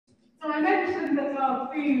I mentioned that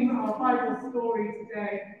our theme, our Bible story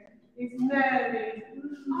today, is Mary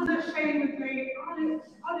unashamedly,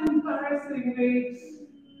 unembarrassingly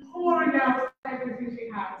pouring out everything she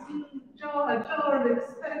has. A jar of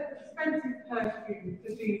expensive perfume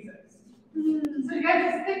for Jesus. So yeah,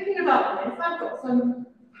 just thinking about this, I've got some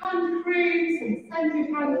hand cream, some scented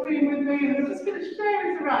hand cream with me, and I'm just going to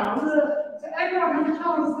share it around so everyone has a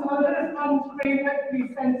chance to have a bit of hand cream, hopefully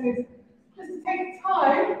scented. Just to take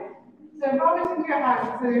time to rub it into your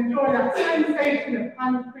hands and enjoy that sensation of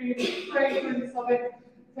hand cream, the fragrance of it.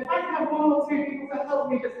 So if I can have one or two people to help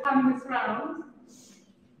me just hand this round.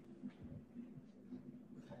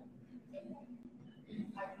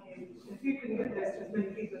 If you can get this to as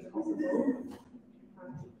many people as possible.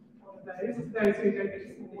 One of those who don't get a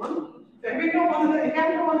small one. So if we've got one of the, if you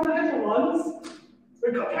haven't got one of the little ones,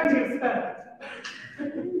 we've got plenty of spare. So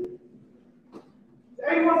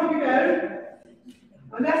everyone have a go.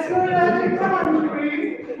 Unless you're allergic to hand cream.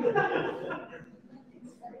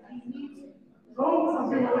 Oh,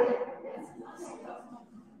 something like that.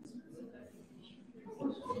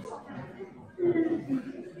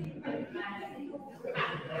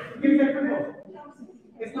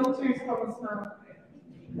 It's not too strong a smell.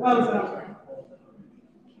 Well done.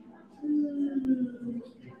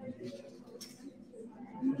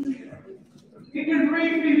 You can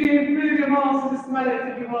briefly move your mask to smell it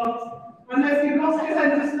if you want. Unless you've lost your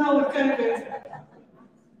sense of smell with COVID.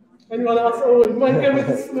 Anyone else? Oh, you might go with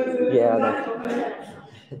the smell. Yeah.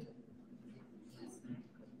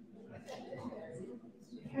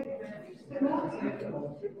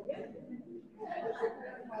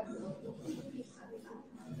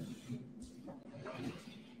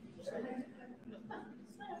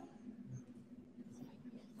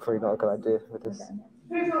 Probably not a good idea with this.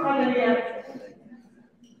 Who's not had any yet?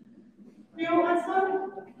 You all had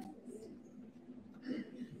some?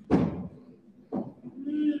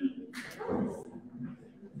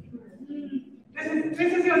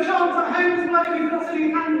 This is your chance at home as well. If you've got any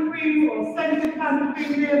hand cream or scented hand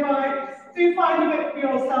cream nearby, do find a bit for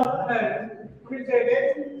yourself at home. We're doing it.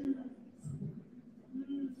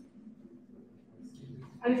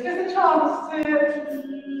 And it's just a chance to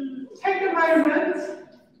take a moment to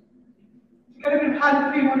get a bit of hand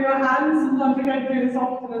cream on your hands. Sometimes we don't do this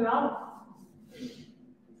often enough.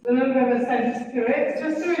 A little bit of a sense to it,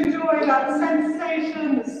 just to enjoy that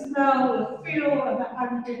sensation, the smell, the feel of that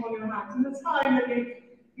hand cream on your hands, and the time that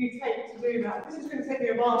you take to do that. This is going to take me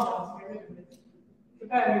a while now to get rid of it. So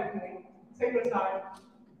bear with me. Take your time.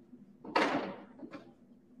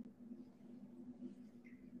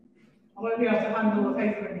 I won't be able to handle the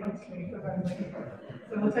paper in front of me for a moment, so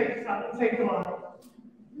it'll take a while.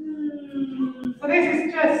 So this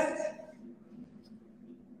is just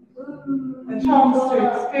a chance to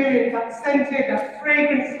experience that scented, that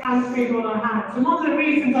fragrance hand cream on our hands. And one of the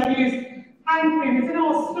reasons I use hand cream is in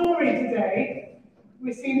our story today,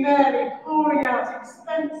 we see Mary pouring out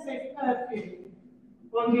expensive perfume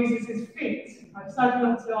on Jesus' feet. I decided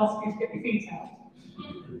not to ask you to get your feet out.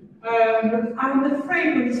 And the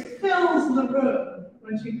fragrance fills the room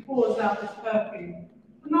when she pours out this perfume.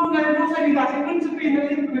 But not only that, it wouldn't have been the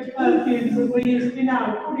liquid perfumes that we're used to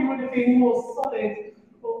now. It probably would have been more solid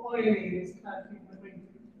or oily, this perfume that we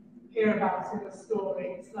hear about in the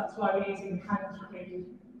story. So that's why we're using hand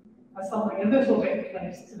cream as something a little bit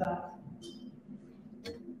close to that.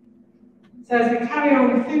 So as we carry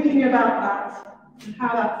on thinking about that and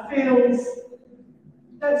how that feels,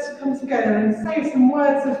 let's come together and say some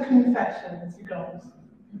words of confession to God.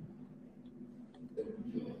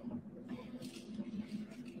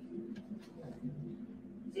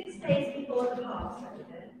 6 days before the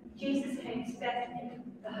Passover, Jesus came to Bethany,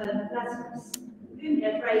 the home of Lazarus, whom he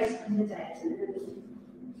had raised from the dead.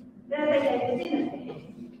 There they gave a dinner for him.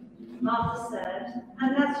 Martha served, and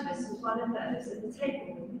Lazarus was one of those at the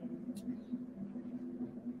table with him.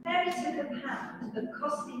 Mary took a pound of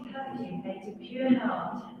costly perfume made of pure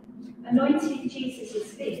nard, anointed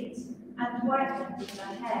Jesus' feet, and wiped them with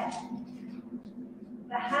her hair.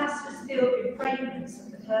 The house was filled with fragrance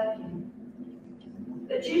of the perfume.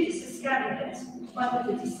 But Judas Iscariot, one of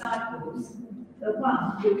the disciples, the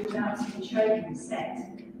one who would announce the betrayal, said,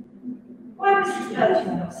 "Why was this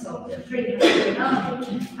perfume not sold for 300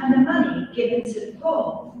 denarii and the money given to the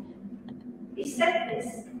poor?" He said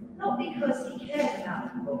this not because he cared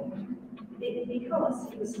about the poor, but because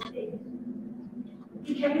he was a thief.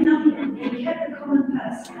 He kept nothing, he kept the common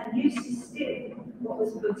purse and used to steal what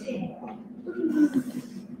was put in.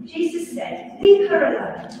 Jesus said, "Leave her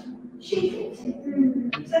alone. She bought it,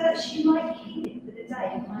 so that she might keep it for the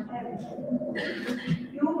day of my burial.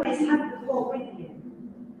 You always have the poor with you,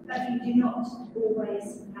 but you do not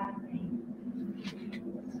always have me."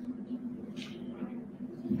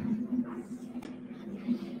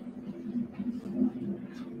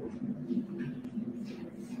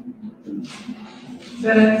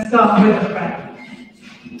 Let's start with a prayer.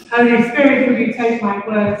 Holy Spirit, will you take my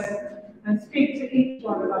words and speak to each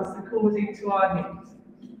one of us according to our needs.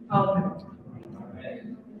 Amen.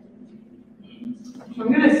 I'm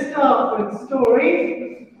going to start with a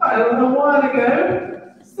story. Quite a while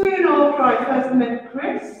ago, soon after I first met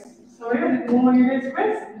Chris. Sorry, I didn't warn you this,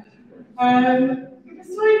 Chris. He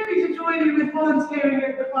persuaded me to join him with volunteering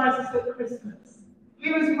at the crisis at Christmas.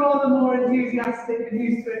 He was rather more enthusiastic and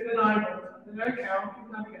used to it than I was. Okay, I'll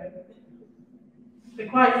have a go. The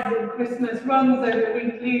crisis at Christmas runs over the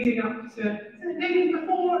week leading up to,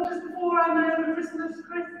 just before I know Christmas,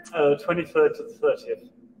 Chris? 23rd to the 30th.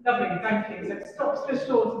 Lovely, thank you. So it stops just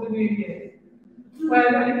short of the New Year.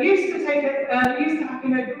 When it used to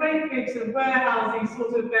happen a great big sort of warehousing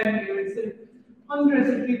sort of venue with sort of hundreds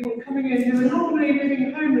of people coming in who were normally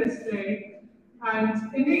living homelessly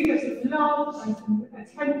and in need of some love and some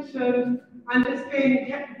attention and just being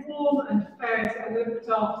kept warm and fed and looked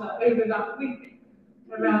after over that week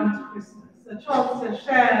around Christmas. A chance to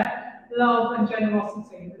share love and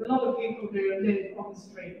generosity with a lot of people who live on the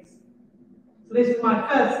streets. So this was my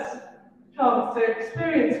first chance to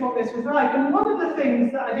experience what this was like. And one of the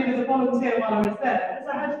things that I did as a volunteer while I was there was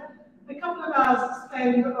I had a couple of hours to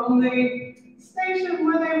spend on the station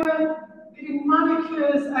where they were giving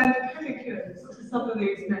manicures and pedicures to some of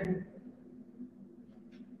these men.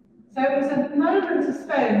 So it was a moment to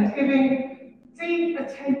spend giving deep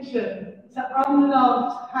attention to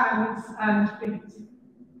unloved hands and feet.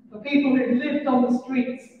 For people who lived on the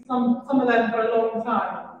streets, some of them for a long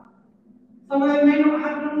time. Some of them may not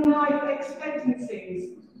have long life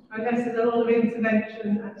expectancies unless there's a lot of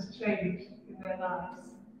intervention and change in their lives.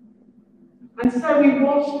 And so we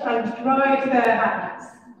washed and dried their hands.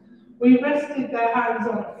 We rested their hands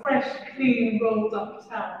on a fresh, clean, rolled up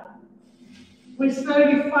towel. We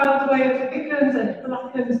slowly filed away at thickened and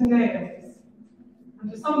blackened nails.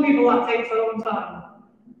 And for some people that takes a long time.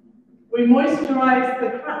 We moisturized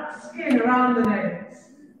the cracked skin around the nails.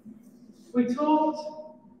 We talked,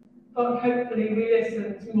 but hopefully we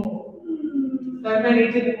listened more, though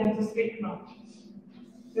many didn't want to speak much.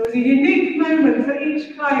 It was a unique moment for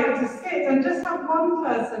each client to sit and just have one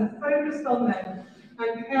person focused on them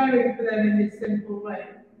and caring for them in this simple way.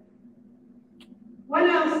 When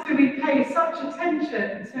else do we pay such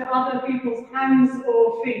attention to other people's hands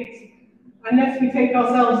or feet unless we take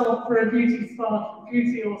ourselves off for a beauty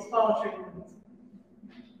or spa treatment?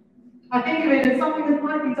 I think of it as something that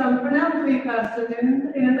might be done for an elderly person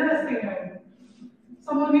in a nursing home,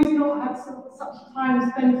 someone who's not had such time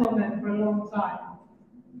spent on them for a long time,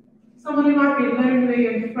 someone who might be lonely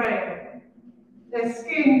and frail, their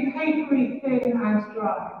skin papery thin and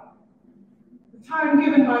dry. The time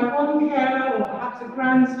given by one carer or perhaps a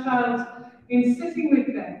grandchild in sitting with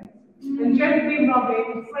them and gently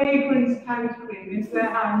rubbing fragrant hand cream into their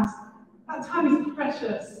hands, that time is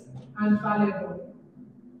precious and valuable.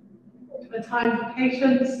 A time for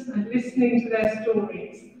patience and listening to their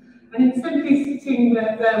stories, and in simply sitting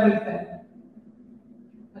there with them.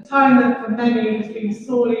 A time that for many has been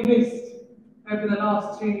sorely missed over the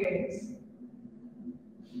last 2 years.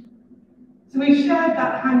 So we shared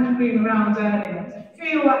that hand cream around earlier, to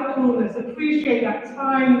feel that coolness, appreciate that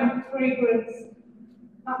time, that fragrance,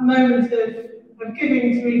 that moment of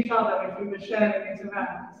giving to each other if we were sharing it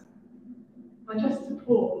around. And just to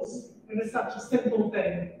pause, it was such a simple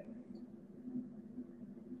thing.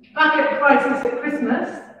 Back at Crisis at Christmas,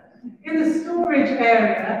 in the storage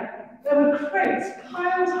area, there were crates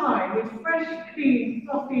piled high with fresh, clean,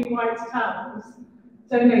 fluffy white towels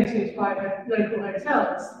donated by the local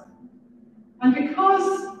hotels. And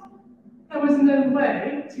because there was no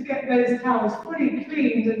way to get those towels fully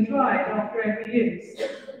cleaned and dried after every use,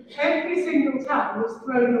 every single towel was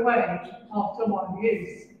thrown away after one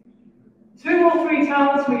use. 2 or 3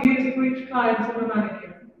 towels were used for each client on a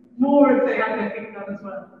manicure, more if they had their feet done as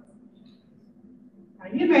well.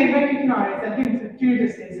 And you may recognise a hint of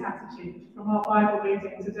Judas's attitude from our Bible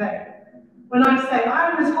reading today, when I say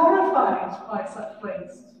I was horrified by such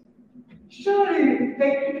waste. Surely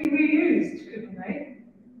they could be reused, couldn't they?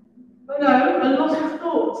 But no, a lot of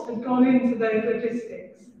thought had gone into those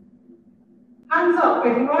logistics. Hands up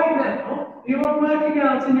if right now you are working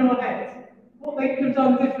out in your head what they could have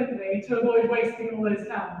done differently to avoid wasting all those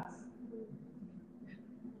towels.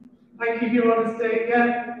 Thank you for your honesty.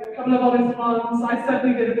 Yeah, a couple of honest ones. I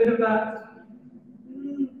certainly did a bit of that.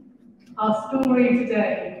 Our story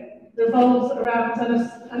today revolves around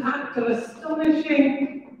an act of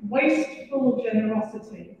astonishing, wasteful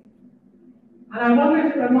generosity. And I wonder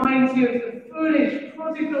if it reminds you of the foolish,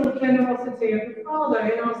 prodigal generosity of the father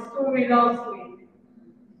in our story last week,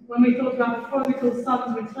 when we thought about the prodigal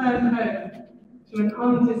son's return home to an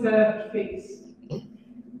undeserved feast.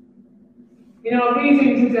 In our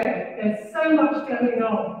reading today, there's so much going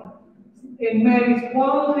on in Mary's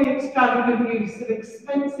wildly extravagant use of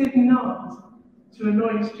expensive nard to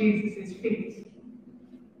anoint Jesus' feet.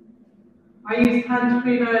 I used hand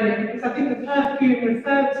cream earlier because I think the perfume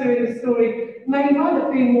referred to in the story may well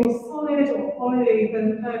have been more solid or oily than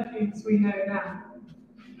the perfumes we know now.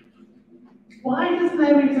 Why does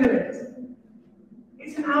Mary do it?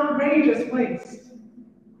 It's an outrageous waste.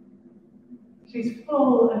 She's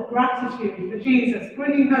full of gratitude for Jesus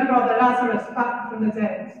bringing her brother Lazarus back from the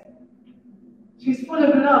dead. She's full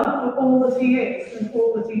of love for all that he is and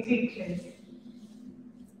all that he teaches.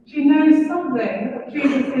 She knows something of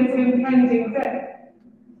Jesus' impending death,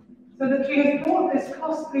 so that she has bought this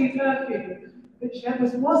costly perfume, which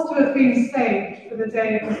was to have been saved for the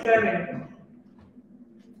day of his burial.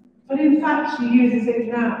 But in fact, she uses it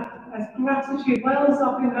now, as gratitude wells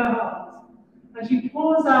up in her heart, and she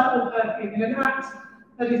pours out the perfume in an act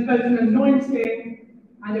that is both an anointing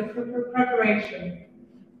and a preparation.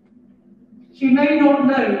 She may not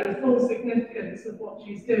know the full significance of what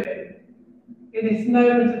she's doing in this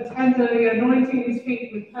moment of tenderly anointing his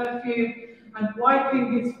feet with perfume and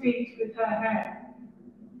wiping his feet with her hair.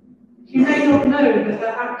 She may not know that her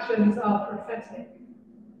actions are prophetic.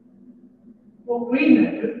 What we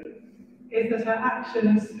know is that her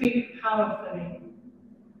actions speak powerfully.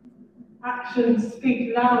 Actions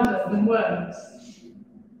speak louder than words.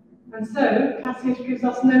 And so, the passage gives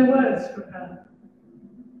us no words from her.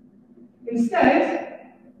 Instead,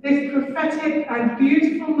 this prophetic and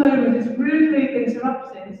beautiful moment is rudely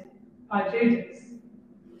interrupted by Judas.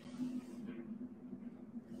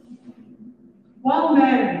 While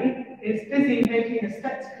Mary is busy making a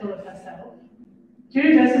spectacle of herself,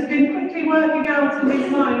 Judas has been quickly working out in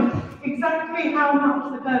his mind exactly how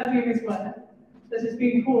much the perfume is worth that has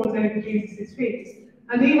been poured over Jesus' feet,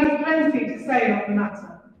 and he has plenty to say on the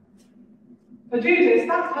matter. For Judas,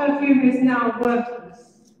 that perfume is now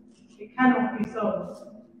worthless. It cannot be sold.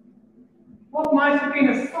 What might have been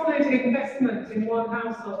a solid investment in one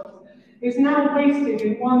household is now wasted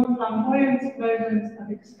in one flamboyant moment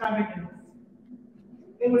of extravagance.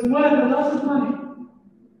 It was worth a lot of money,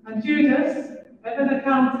 and Judas, ever the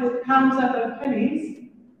counter of pennies,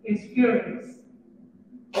 is furious.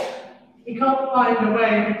 He can't find a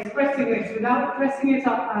way of expressing this without dressing it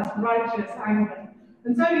up as righteous anger.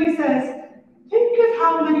 And so he says, think of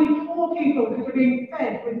how many poor people could have been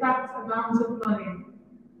fed with that amount of money.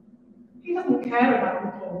 He doesn't care about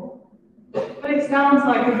the poor, but it sounds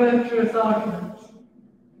like a virtuous argument.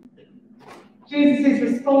 Jesus'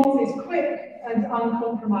 response is quick and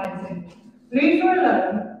uncompromising. Leave her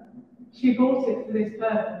alone. She bought it for this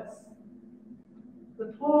purpose.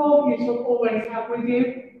 The poor you shall always have with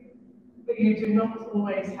you, but you do not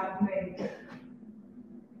always have me.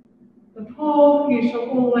 The poor you shall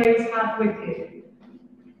always have with you.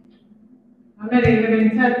 And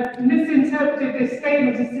many have misinterpreted this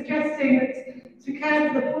statement as suggesting that to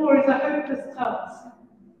care for the poor is a hopeless task,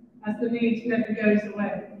 as the need never goes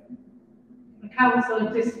away. A counsel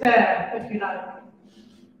of despair, if you like.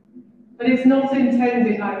 But it's not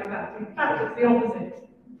intended like that. In fact, it's the opposite.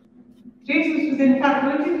 Jesus was in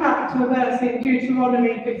fact looking back to a verse in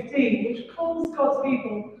Deuteronomy 15, which calls God's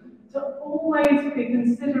people to always be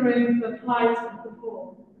considering the plight of the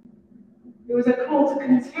poor. It was a call to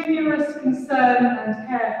continuous concern and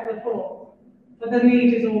care for the poor, but the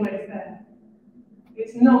need is always there.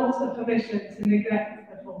 It's not a permission to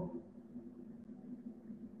neglect the poor.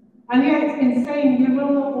 And yet, in saying you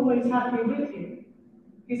will not always have me with you,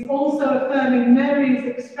 he's also affirming Mary's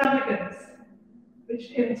extravagance,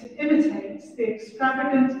 which imitates the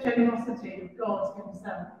extravagant generosity of God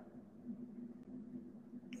himself.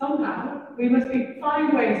 Somehow, we must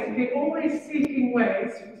find ways to be always seeking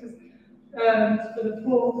ways for the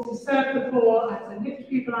poor, to serve the poor and to lift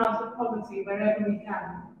people out of poverty wherever we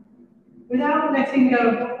can, without letting go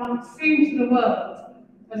of what might seem to the world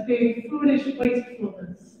as being foolish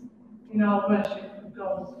wastefulness in our worship of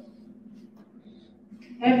God.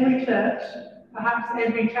 Every church, perhaps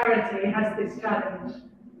every charity, has this challenge: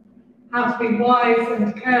 how to be wise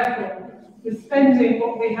and careful with spending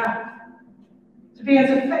what we have, to be as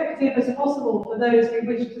effective as possible for those we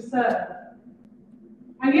wish to serve,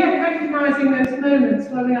 and yet recognizing those moments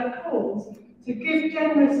where we are called to give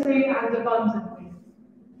generously and abundantly,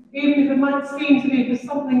 even if it might seem to be for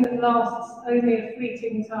something that lasts only a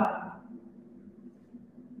fleeting time.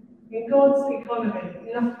 In God's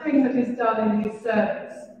economy, nothing that is done in his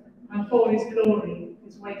service and for his glory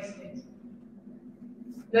is wasted.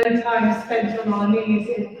 No time spent on our knees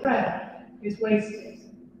in prayer is wasted.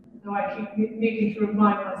 though I keep needing to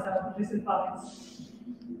remind myself of this advice.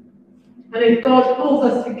 And if God calls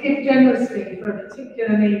us to give generously for a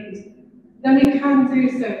particular need, then we can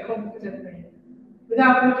do so confidently,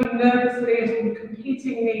 without looking nervously at all the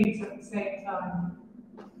competing needs at the same time.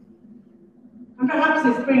 And perhaps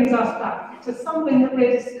this brings us back to something that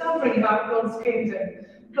we're discovering about God's kingdom,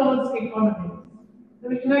 God's economy, that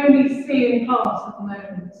we can only see in part at the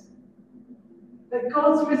moment. That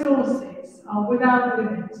God's resources are without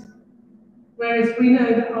limit, whereas we know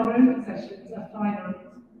that our own possessions are finite.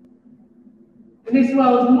 In this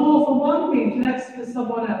world, more for one means less for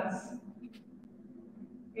someone else.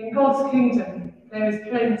 In God's kingdom, there is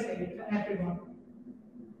plenty for everyone.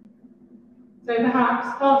 So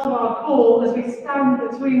perhaps part of our call as we stand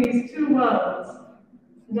between these two worlds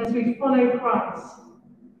and as we follow Christ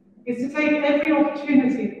is to take every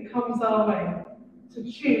opportunity that comes our way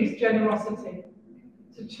to choose generosity,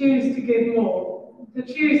 to choose to give more, to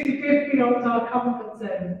choose to give beyond our comfort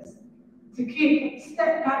zones, to keep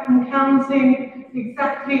step back and counting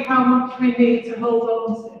exactly how much we need to hold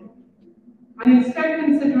on to, and instead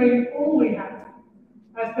considering all we have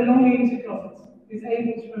as belonging to God, who is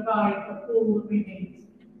able to provide for all that we need.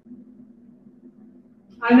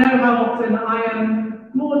 I know how often I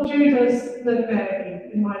am more Judas than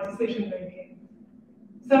Mary in my decision making.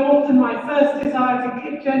 So often my first desire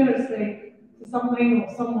to give generously to something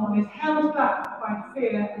or someone is held back by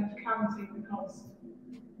fear and counting the cost.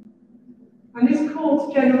 And this call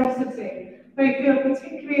to generosity may feel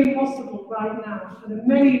particularly impossible right now for the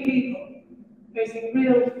many people facing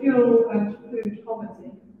real fuel and food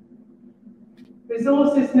poverty.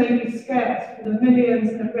 Resources may be scarce for the millions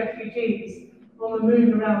of refugees on the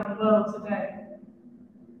move around the world today.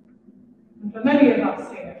 And for many of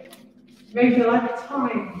us here, it may feel like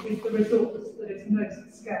time is the resource that is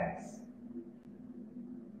most scarce.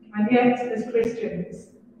 And yet, as Christians,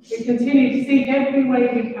 we continue to seek every way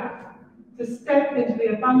we can to step into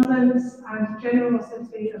the abundance and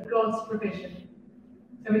generosity of God's provision,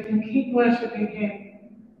 so we can keep worshipping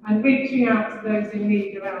Him and reaching out to those in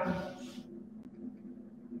need around us.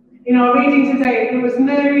 In our reading today, it was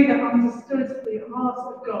Mary that understood the heart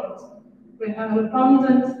of God with her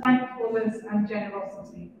abundant thankfulness and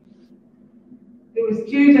generosity. It was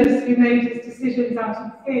Judas who made his decisions out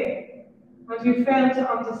of fear and who failed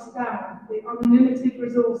to understand the unlimited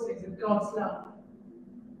resources of God's love.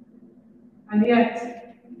 And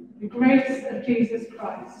yet, the grace of Jesus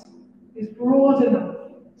Christ is broad enough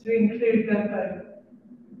to include them both.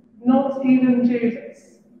 Not even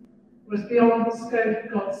Judas was beyond the scope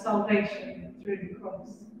of God's salvation through the cross.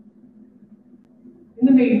 In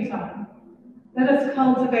the meantime, let us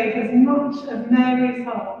cultivate as much of Mary's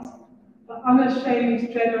heart for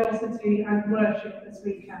unashamed generosity and worship as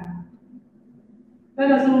we can.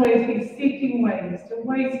 Let us always be seeking ways to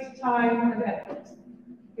waste time and effort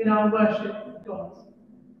in our worship of God.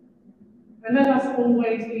 And let us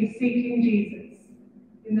always be seeking Jesus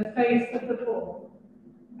in the face of the poor,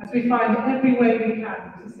 as we find every way we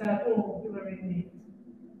can to serve all who are in need.